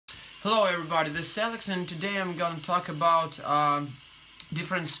Hello everybody, this is Alex and today I'm going to talk about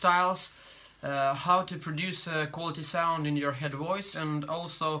different styles, how to produce a quality sound in your head voice, and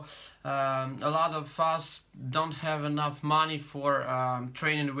also a lot of us don't have enough money for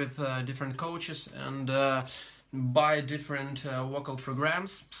training with different coaches and buy different vocal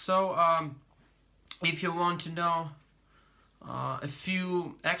programs. So if you want to know a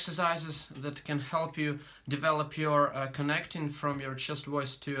few exercises that can help you develop your connecting from your chest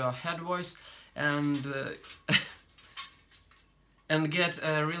voice to a head voice and and get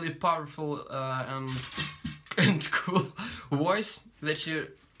a really powerful and cool voice that you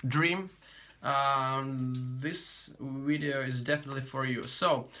dream, this video is definitely for you.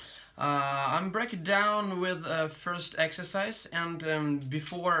 So I'm breaking down with first exercise, and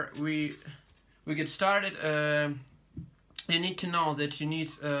before we get started, you need to know that you need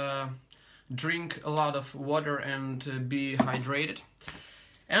drink a lot of water and be hydrated,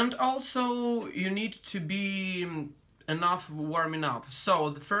 and also you need to be enough warming up. So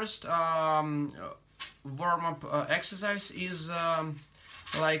the first warm-up exercise is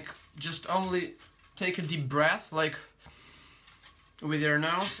like just only take a deep breath, like with your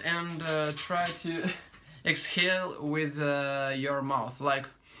nose, and try to exhale with your mouth, like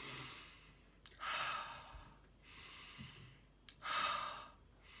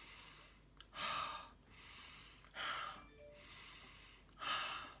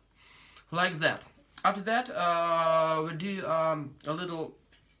like that. After that, we do a little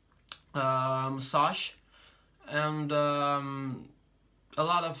massage, and a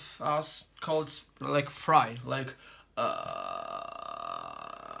lot of us call it like fry, like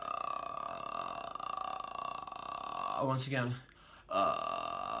once again.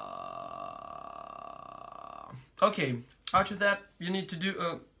 Okay, after that you need to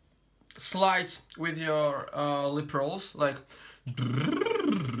do slides with your lip rolls, like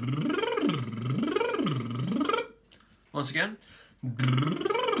once again.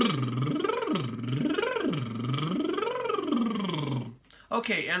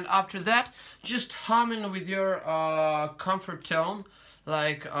 Okay, and after that, just humming with your comfort tone,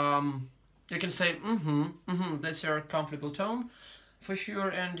 like you can say that's your comfortable tone for sure,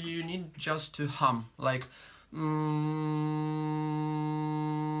 and you need just to hum, like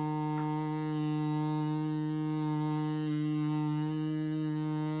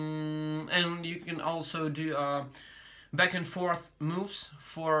and you can also do back and forth moves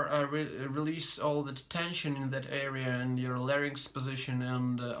for release all the tension in that area and your larynx position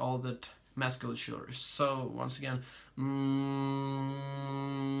and all that musculature. So once again,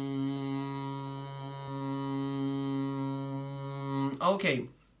 okay,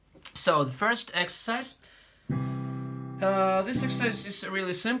 so the first exercise, this exercise is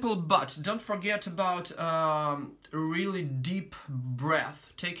really simple, but don't forget about really deep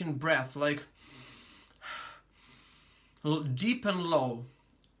breath, taking breath like deep and low.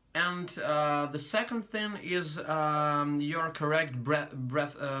 And the second thing is your correct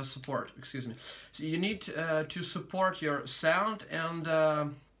breath support, excuse me. So you need to support your sound, and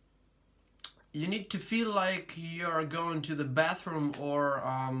you need to feel like you're going to the bathroom, or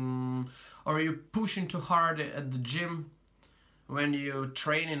you're pushing too hard at the gym when you're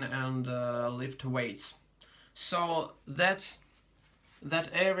training and lift weights. So that's that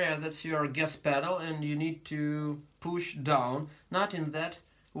area, that's your gas pedal, and you need to push down, not in that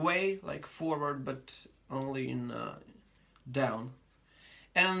way like forward, but only in down.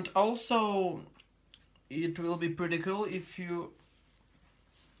 And also it will be pretty cool if you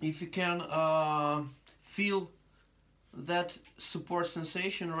can feel that support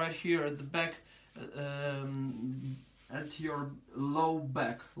sensation right here at the back, at your lower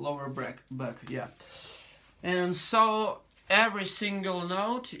back, yeah. And so every single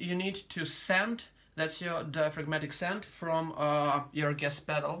note you need to send, that's your diaphragmatic send from your gas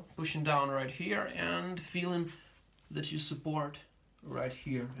pedal, pushing down right here and feeling that you support right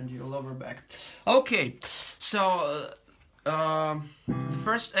here and your lower back. Okay, so the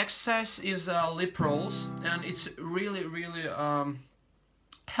first exercise is lip rolls, and it's really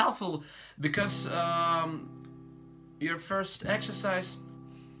helpful because your first exercise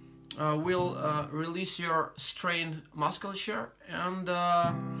will release your strained musculature, and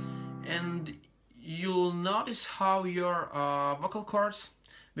you'll notice how your vocal cords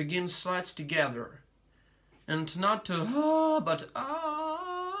begin slides together, and not to but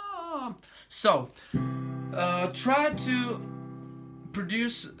so try to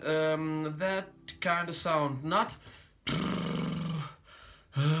produce that kind of sound, not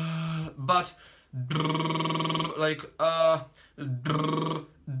but like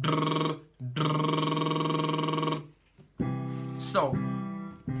So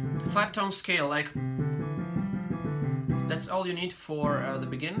 5-tone scale, like that's all you need for the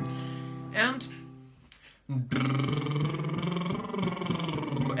beginning. And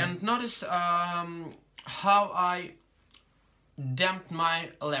notice how I damped my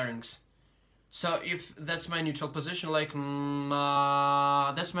larynx. So if that's my neutral position, like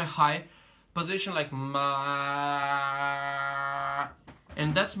ma, that's my high position, like ma,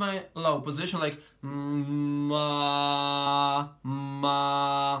 and that's my low position, like ma,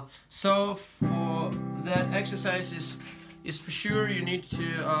 ma. So for that exercise is for sure you need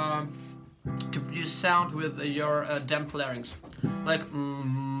to produce sound with your damped larynx, like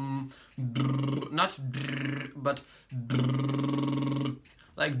not but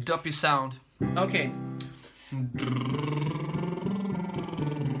like doppy sound. Okay.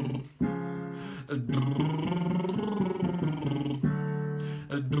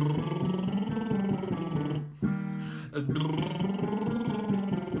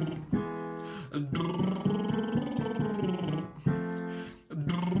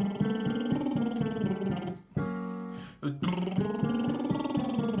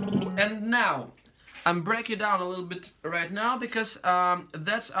 And now I'm breaking it down a little bit right now, because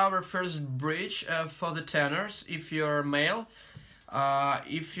that's our first bridge for the tenors. If you're male,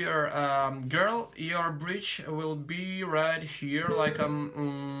 if you're girl, your bridge will be right here, like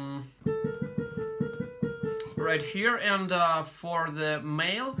right here. And for the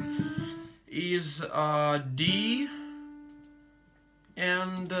male is D,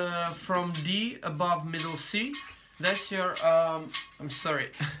 and from D above middle C, that's your I'm sorry.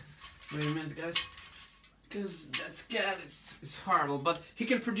 Wait a minute, guys, because that cat is horrible, but he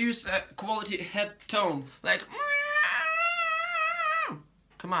can produce a quality head tone, like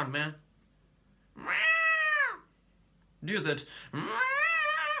come on, man, do that.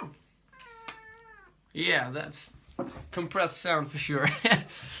 Yeah, that's compressed sound for sure.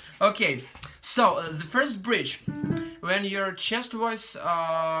 Okay, so the first bridge, when your chest voice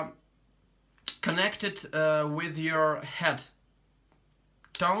connected with your head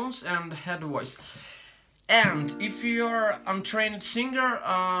tones and head voice. And if you're untrained singer,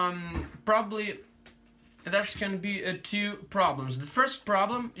 probably that can be two problems. The first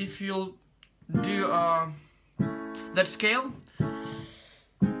problem, if you'll do that scale,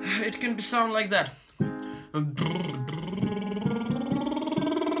 it can be sound like that.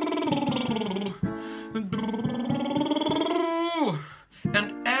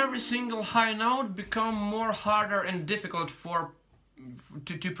 And every single high note become more harder and difficult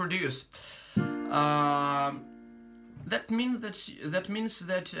to produce. That means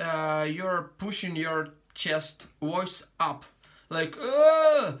that you're pushing your chest voice up, like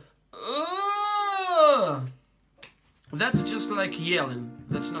that's just like yelling.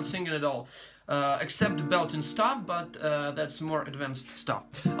 That's not singing at all, except belting stuff, but that's more advanced stuff.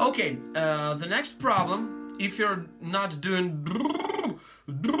 Okay, the next problem, if you're not doing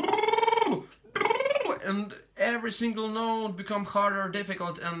and every single note become harder,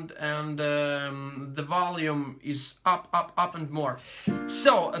 difficult, and the volume is up, and more.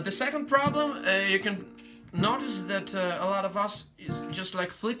 So the second problem, you can notice that a lot of us is just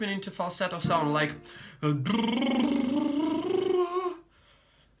like flipping into falsetto sound, like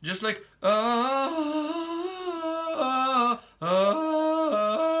just like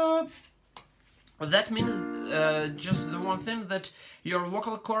that means just the one thing, that your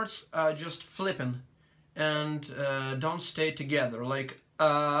vocal cords are just flipping and don't stay together, like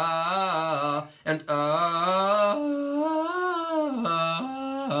and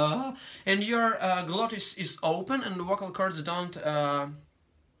and your glottis is open and the vocal cords don't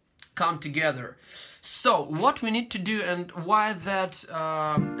come together. So what we need to do, and why that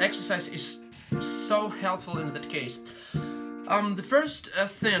exercise is so helpful in that case, the first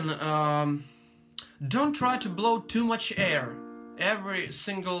thing, don't try to blow too much air. Every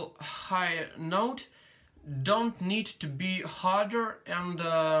single high note don't need to be harder and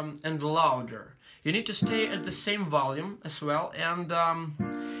louder. You need to stay at the same volume as well, and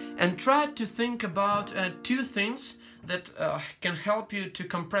try to think about two things that can help you to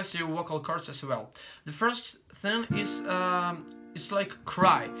compress your vocal cords as well. The first thing is like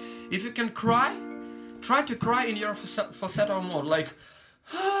cry. If you can cry, try to cry in your falsetto mode, like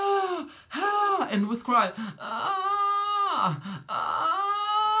and with cry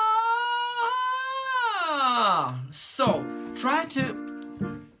So try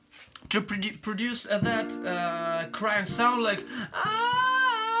to produce that crying sound, like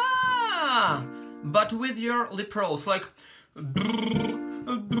but with your lip rolls, like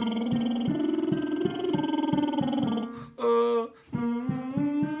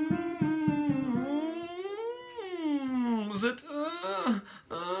is it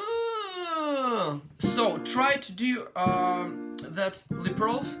So try to do that lip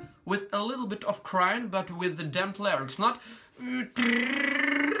rolls with a little bit of crying, but with the damped larynx, not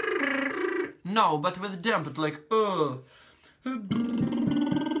no, but with damped, like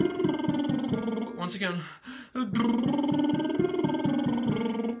once again.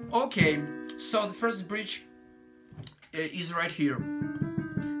 Okay, so the first bridge is right here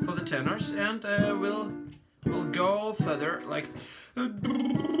for the tenors, and we'll go further, like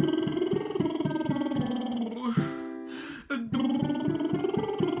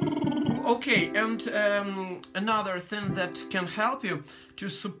okay, and another thing that can help you to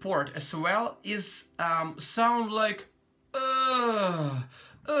support as well is sound like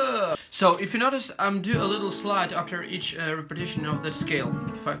So if you notice, I'm doing a little slide after each repetition of that scale,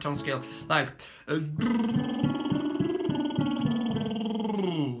 5-tone scale, like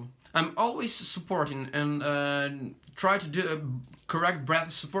I'm always supporting and try to do a correct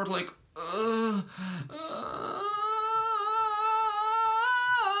breath support, like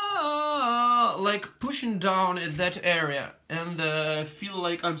pushing down at that area, and feel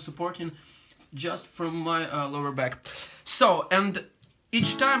like I'm supporting just from my lower back. So, and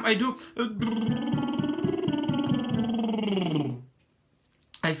each time I do,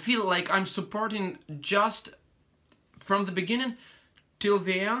 I feel like I'm supporting just from the beginning till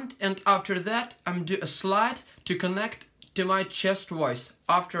the end, and after that I'm do a slide to connect to my chest voice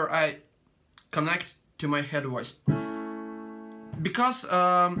after I connect to my head voice. Because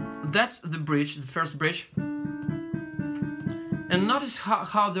that's the bridge, the first bridge. And notice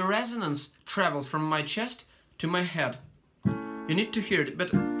how the resonance travels from my chest to my head. You need to hear it,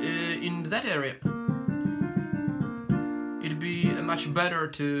 but in that area it'd be much better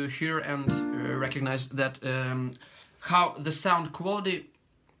to hear and recognize that how the sound quality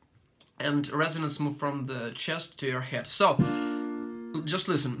and resonance move from the chest to your head. So just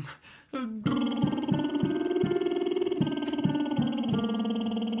listen.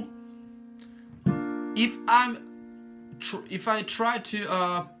 If I try to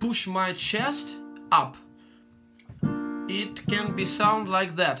push my chest up, it can be sound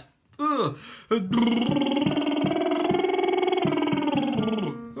like that.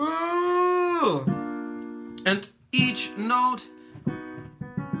 And each note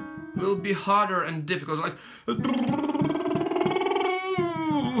will be harder and difficult, like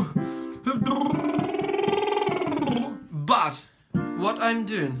but what I'm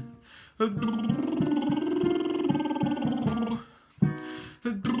doing,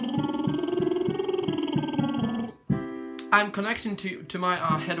 I'm connecting to my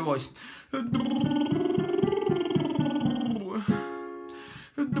head voice.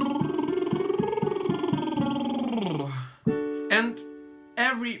 And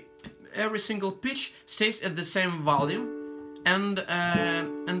every single pitch stays at the same volume, and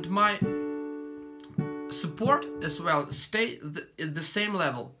my support as well stay at the same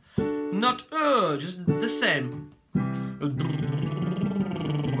level, not just the same,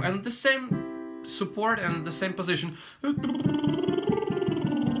 and the same support and the same position.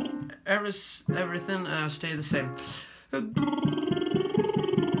 Everything stay the same.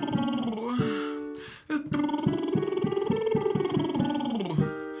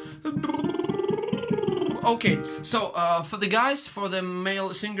 Okay, so for the guys, for the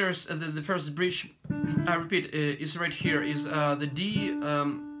male singers, the first bridge, I repeat, is right here, is the D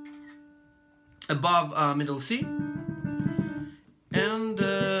above middle C, and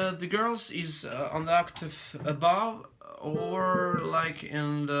the girls is on the octave above, or like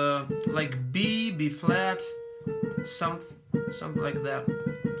in the B flat, something like that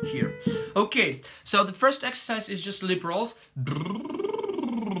here. Okay, so the first exercise is just lip rolls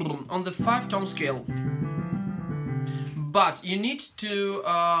on the 5-tone scale, but you need to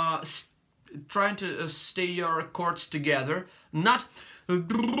try to stay your chords together, not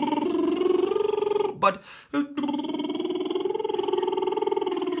but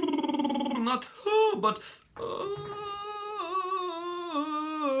not but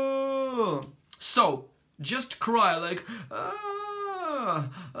so just cry like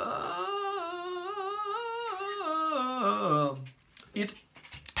it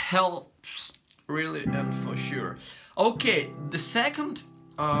helps really and for sure. Okay, the second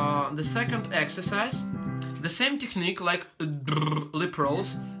exercise, the same technique like lip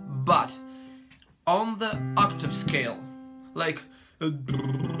rolls, but on the octave scale, like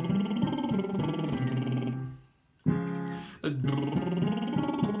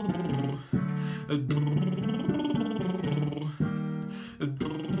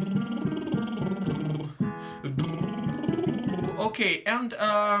okay, and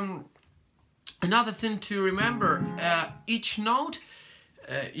another thing to remember, each note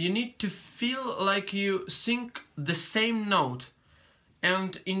you need to feel like you sing the same note.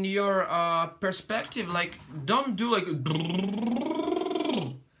 And in your perspective, like, don't do like,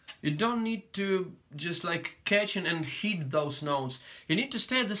 you don't need to just like catch and hit those notes. You need to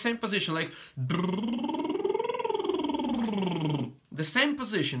stay at the same position, like the same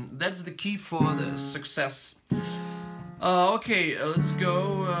position. That's the key for the success. Okay, let's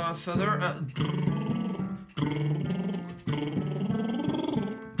go further.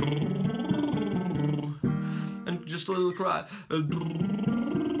 And just a little cry.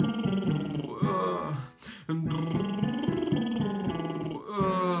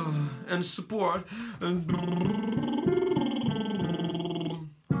 And support.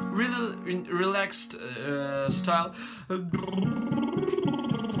 Really relaxed style.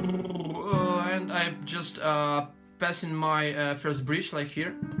 And I'm just passing my first bridge like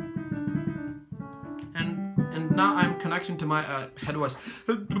here. And now I'm connecting to my head voice.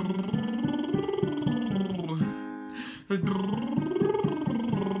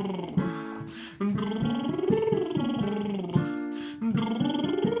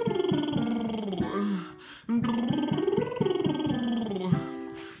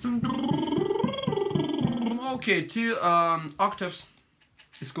 Okay, 2 octaves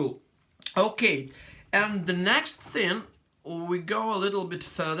is cool. Okay, and the next thing, we go a little bit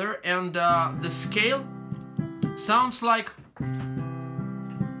further, and the scale sounds like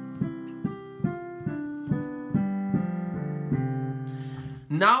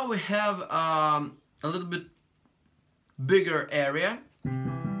now we have a little bit bigger area,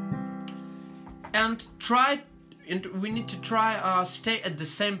 and we need to try stay at the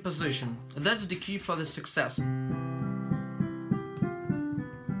same position. That's the key for the success.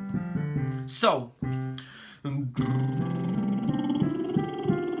 So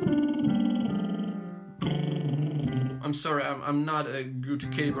I'm sorry, I'm not a good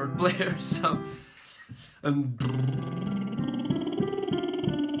keyboard player, so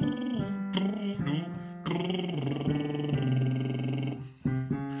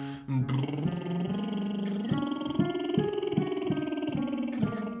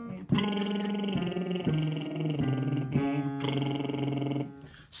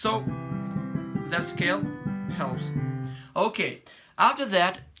so that scale helps. Okay, after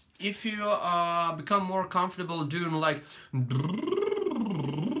that, if you become more comfortable doing like,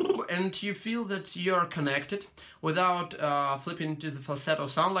 and you feel that you're connected without flipping into the falsetto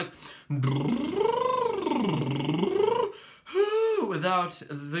sound, like without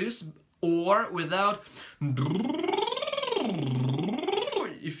this, or without,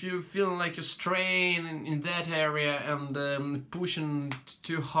 if you feel like you strain in that area and pushing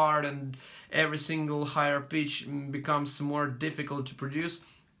too hard, and every single higher pitch becomes more difficult to produce,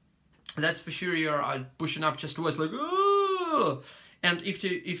 that's for sure you're pushing up just voice like, oh! And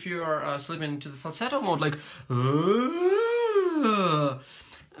if you're slipping into the falsetto mode, like, oh!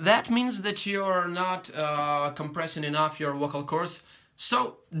 That means that you're not compressing enough your vocal cords.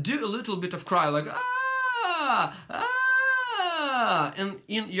 So do a little bit of cry, like, ah, ah. And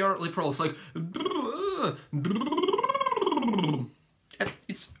in your lip rolls, like,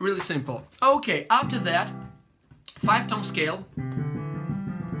 it's really simple. Okay, after that, 5-tone scale,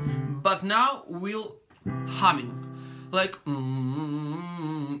 but now we'll humming, like,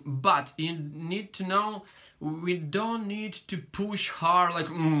 but you need to know, we don't need to push hard, like,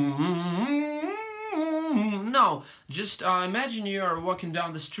 no, just imagine you are walking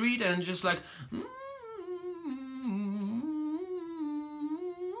down the street and just like,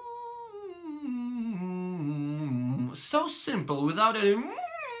 so simple, without any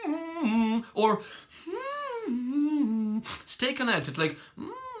or stay connected, like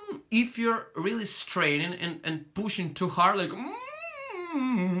if you're really straining and pushing too hard, like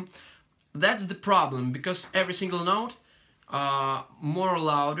that's the problem, because every single note more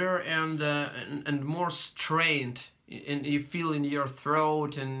louder and more strained, and you feel in your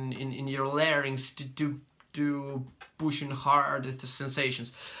throat and in your larynx to pushing hard at the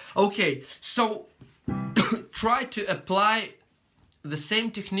sensations. Okay, so try to apply the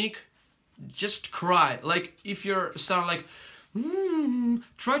same technique, just cry. Like if you're sound like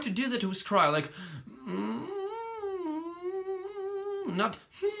try to do that with cry, like not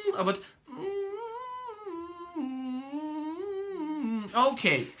but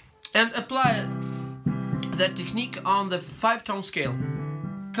okay, and apply that technique on the 5-tone scale.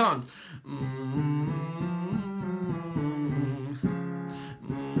 Come on.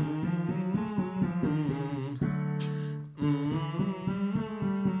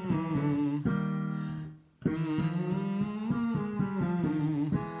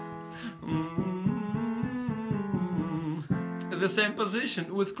 the same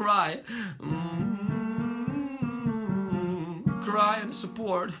position with cry. Cry and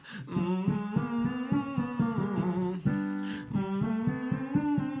support.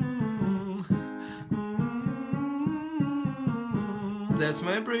 That's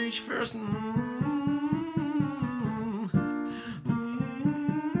my bridge first.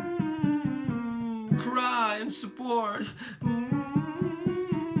 Cry and support.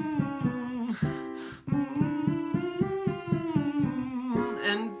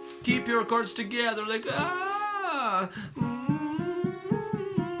 And keep your chords together like ah.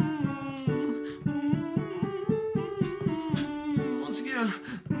 Once again.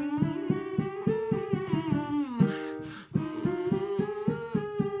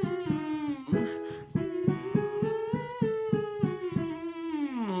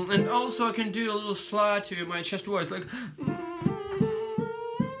 And also I can do a little slide to my chest voice, like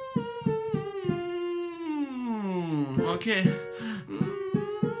okay,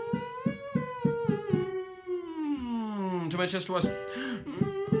 to my chest voice.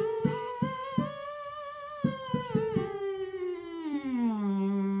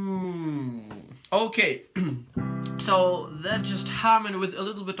 Okay, so that just humming with a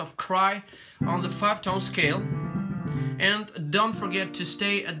little bit of cry on the 5-tone scale. And don't forget to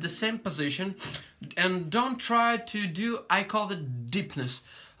stay at the same position, and don't try to do, I call it deepness,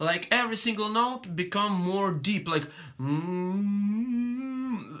 like every single note become more deep, like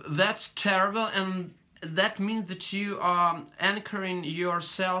that's terrible, and that means that you are anchoring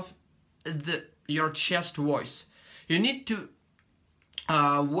yourself at your chest voice. You need to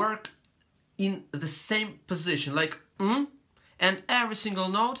work in the same position, like and every single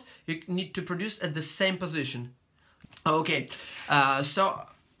note you need to produce at the same position. Okay, so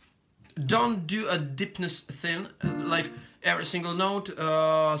don't do a deepness thing, like every single note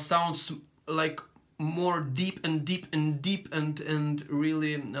sounds like more deep and deep and deep and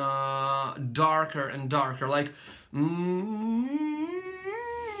really darker and darker, like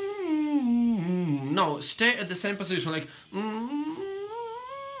no, stay at the same position, like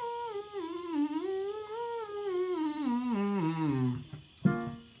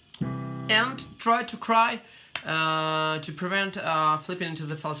and try to cry to prevent flipping into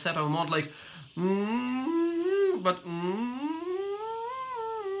the falsetto mode, like but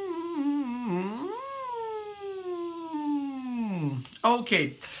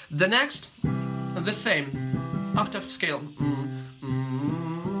okay, the next, the same octave scale.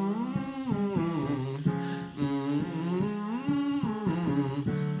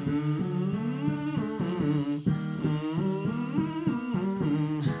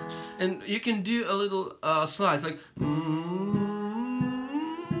 And you can do a little slides, like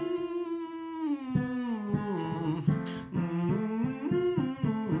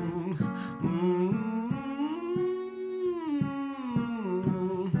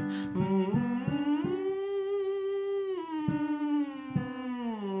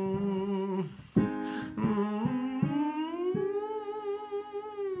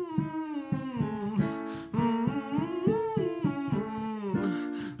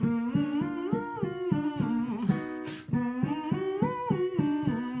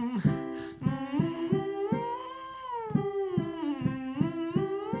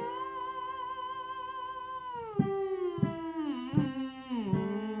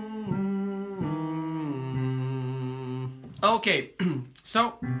okay,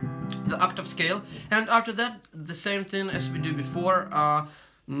 so the octave scale, and after that the same thing as we do before.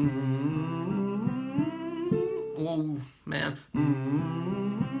 Oh man,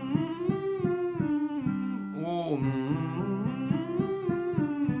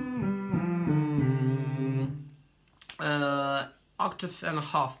 octave and a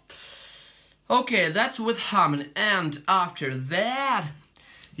half. Okay, that's with humming, and after that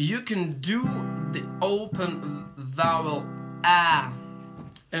you can do the open vowel ah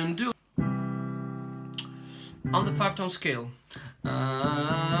and do on the 5-tone scale.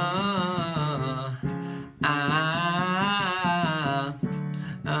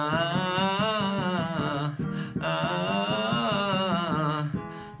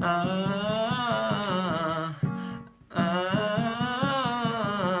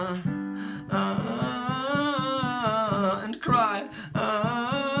 And cry.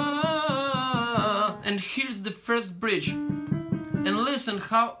 And here's the first bridge. And listen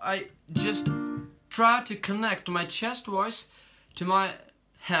how I just try to connect my chest voice to my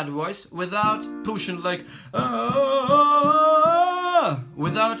head voice without pushing, like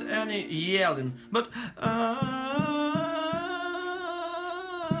without any yelling, but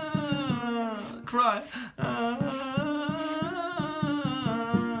cry.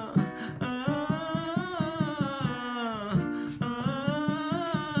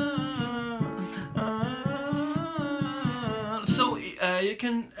 you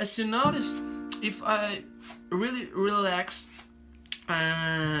can, as you notice, if I really relax,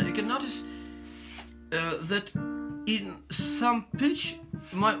 you can notice that in some pitch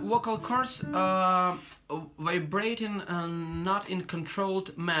my vocal cords vibrate in not in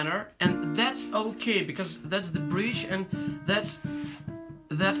controlled manner, and that's okay, because that's the bridge, and that's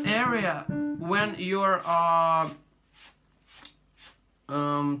that area when your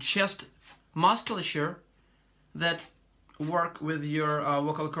chest musculature that work with your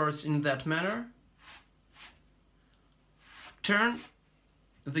vocal cords in that manner turn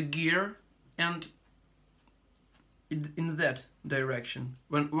the gear and in that direction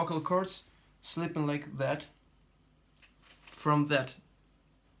when vocal cords slipping like that from that.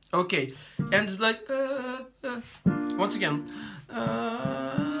 Okay, and like once again,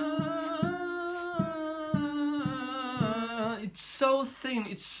 it's so thin,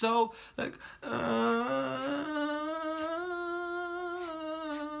 it's so like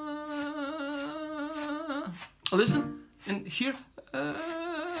listen, and here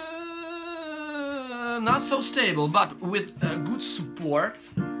not so stable, but with good support,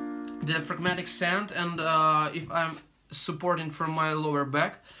 the diaphragmatic sound, and if I'm supporting from my lower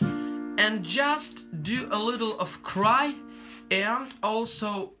back, and just do a little of cry, and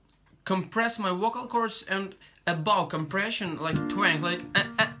also compress my vocal cords, and above compression like twang, like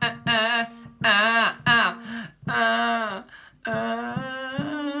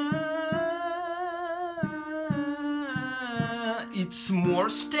it's more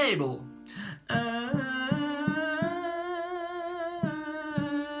stable.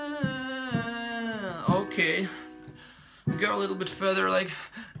 Okay, go a little bit further, like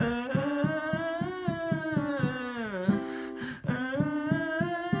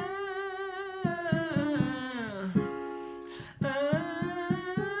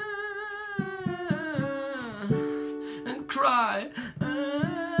and cry.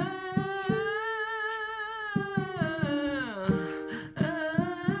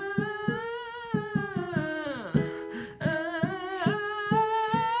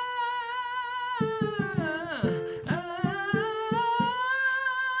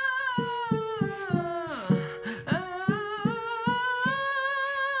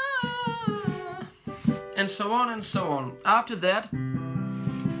 And so on and so on. After that,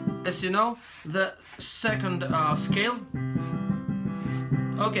 as you know, the second scale.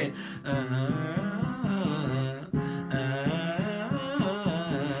 Okay.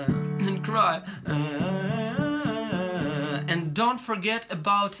 And cry. And don't forget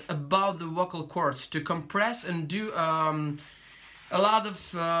about the vocal cords to compress and do. A lot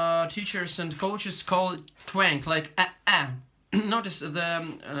of teachers and coaches call it twang, like Notice the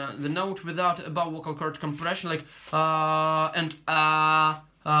note without above vocal cord compression, like and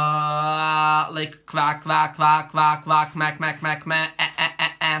like quack quack quack quack quack mac mac mac mac.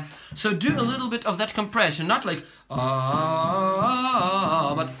 So do a little bit of that compression, not like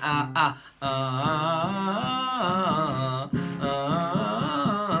but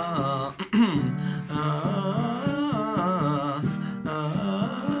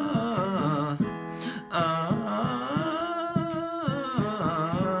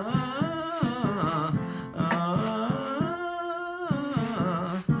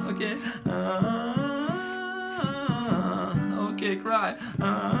okay, cry.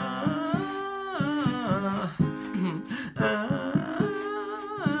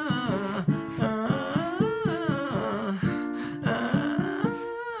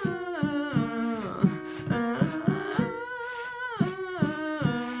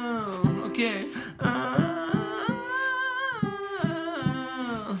 Okay.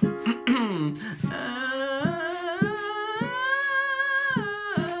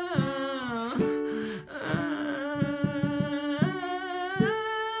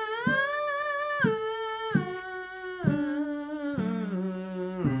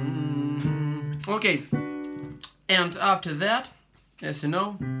 Okay, and after that, as you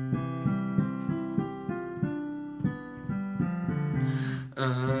know,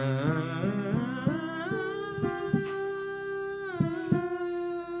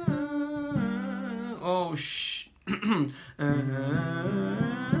 oh shh,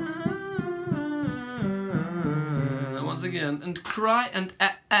 once again, and cry and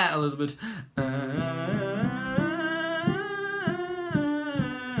a little bit.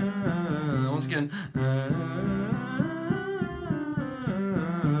 Again,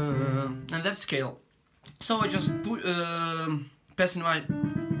 and that scale. So I just put passing my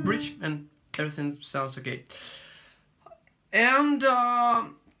bridge and everything sounds okay. And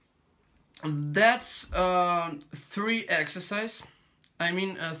that's 3 exercises. I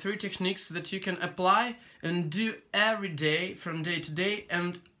mean 3 techniques that you can apply and do every day from day to day,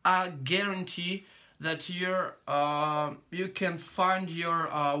 and I guarantee that you can find your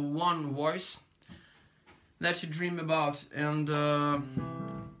one voice that you dream about, and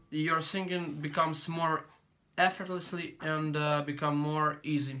your singing becomes more effortlessly and become more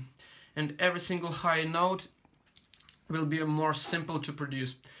easy, and every single high note will be more simple to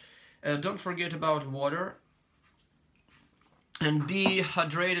produce. Don't forget about water, and be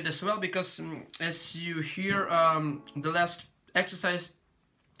hydrated as well, because as you hear the last exercise,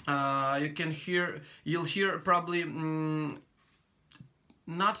 you'll hear probably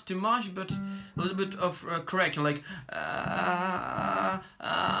not too much, but a little bit of cracking, like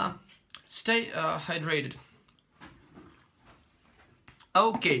stay hydrated.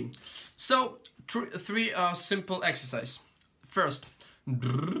 Okay, so 3 simple exercise. First,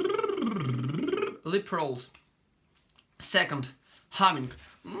 lip rolls. Second, humming.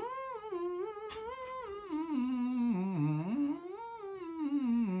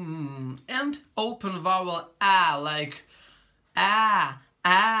 And open vowel ah, like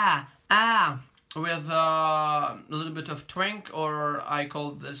with a little bit of twang, or I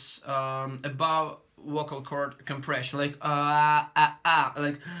call this above vocal cord compression, like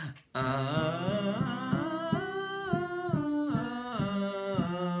like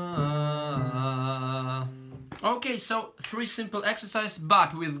Okay, so 3 simple exercises,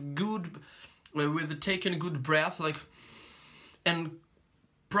 but with taking good breath, like, and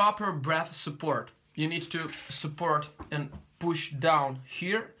proper breath support. You need to support and push down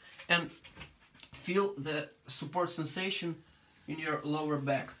here and feel the support sensation in your lower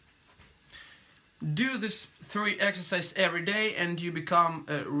back. Do this 3 exercises every day and you become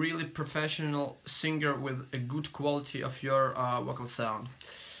a really professional singer with a good quality of your vocal sound.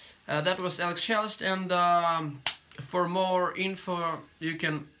 That was Alex-Shelest, and for more info you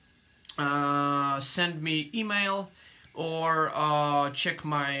can send me email or check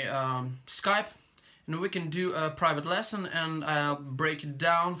my Skype, and we can do a private lesson and I'll break it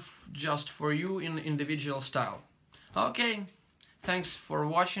down just for you in individual style. Okay, thanks for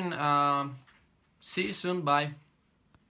watching. See you soon. Bye.